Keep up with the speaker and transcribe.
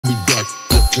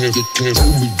can't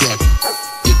hold me back.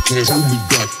 You can't hold me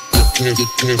back. You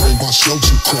can't hold my show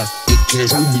to crack. You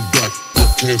can't hold me back.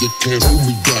 You can't hold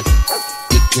me back.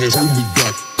 You can't hold me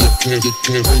back. You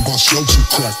can't hold my show to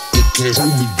crack. You can't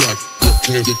hold me back.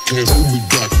 You can't hold me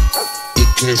back. You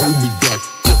can't hold me back.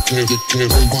 You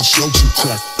can't hold my show to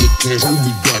crack. You can't hold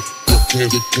me back.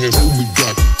 You can't hold me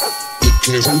back. You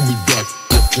can't hold me back.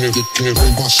 You can't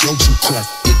hold my show to crack.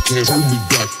 You can't hold me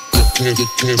back. You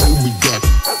can't hold me back.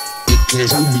 You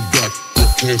can't hold me back.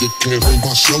 You can't hold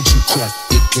my show to crack.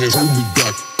 You can't hold me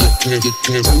back. You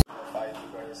can't hold.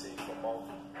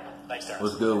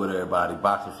 What's good with everybody?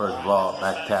 Boxing First Vlog,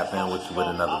 back to tap in with you with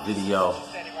another video.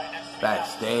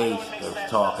 Backstage, they was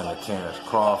talking to Terence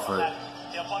Crawford,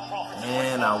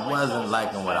 and I wasn't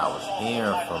liking what I was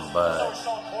hearing from Bud.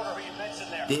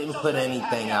 Didn't put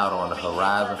anything out on the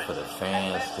horizon for the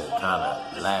fans to kind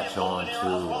of latch on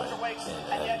to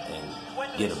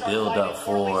and get a build up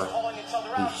for.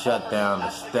 He shut down the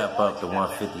step up to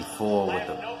 154 with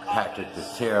the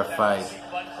Teixiera fight.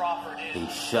 He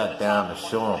shut down the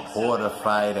Shawn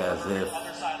fight as if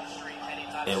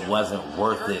it wasn't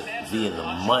worth it via the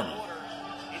money.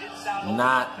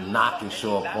 Not knocking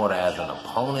Shawn as an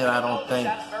opponent, I don't think,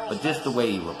 but just the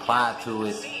way he replied to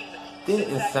it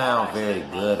didn't sound very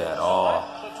good at all.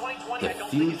 The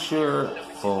future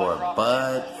for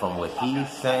Bud, from what he's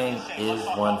saying, is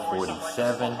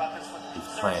 147.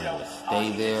 He's planning to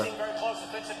stay there.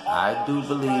 I do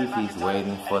believe he's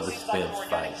waiting for the Spence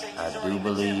fight. I do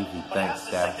believe he thinks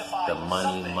that's the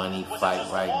money fight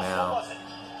right now.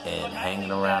 And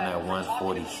hanging around at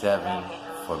 147,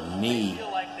 for me,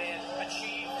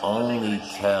 only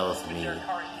tells me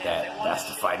that that's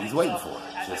the fight he's waiting for.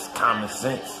 Just common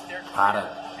sense.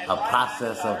 A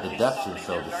process of deduction,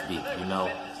 so to speak. You know,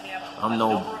 I'm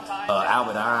no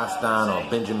Albert Einstein or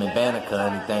Benjamin Banneker or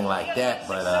anything like that,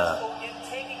 but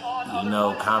you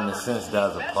know, common sense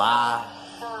does apply.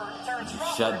 You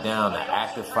shut down the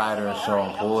active fighter in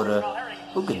Shawn Porter,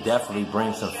 who could definitely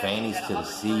bring some fannies to the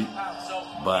seat,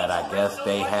 but I guess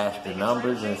they hashed the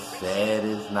numbers and said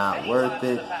it's not worth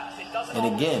it.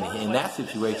 And again, in that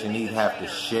situation, he'd have to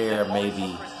share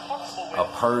maybe a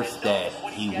purse that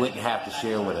he wouldn't have to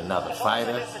share with another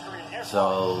fighter.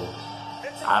 So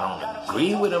I don't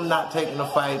agree with him not taking the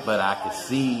fight, but I could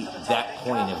see that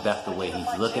point if that's the way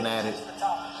he's looking at it.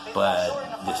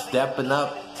 But the stepping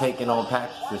up, taking on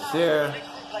Teixiera,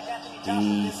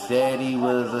 he said he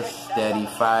was a steady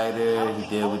fighter. He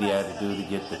did what he had to do to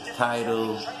get the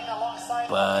title,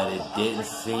 but it didn't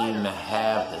seem to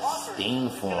have the steam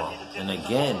for him. And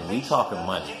again, we talking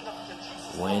money.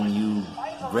 When you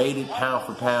rated pound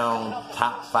for pound,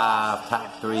 top 5,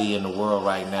 top 3 in the world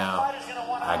right now,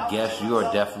 I guess you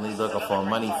are definitely looking for a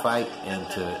money fight. And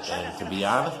to be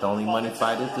honest, the only money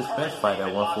fight is the Spence fight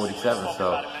at 147.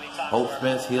 So hope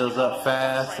Spence heals up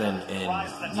fast and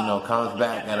you know, comes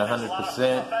back at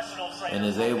 100% and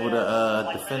is able to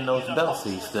defend those belts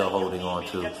he's still holding on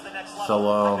to.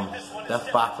 So that's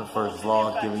Boxing First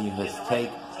Vlog giving you his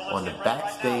take on the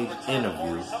backstage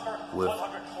interview with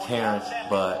Terence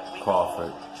Bud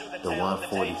Crawford, the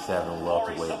 147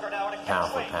 welterweight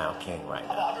pound for pound king right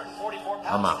now.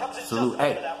 I'm out. Salute.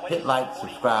 Hey, hit like,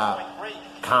 subscribe,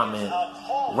 comment,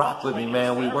 rock with me,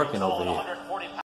 man. We working over here.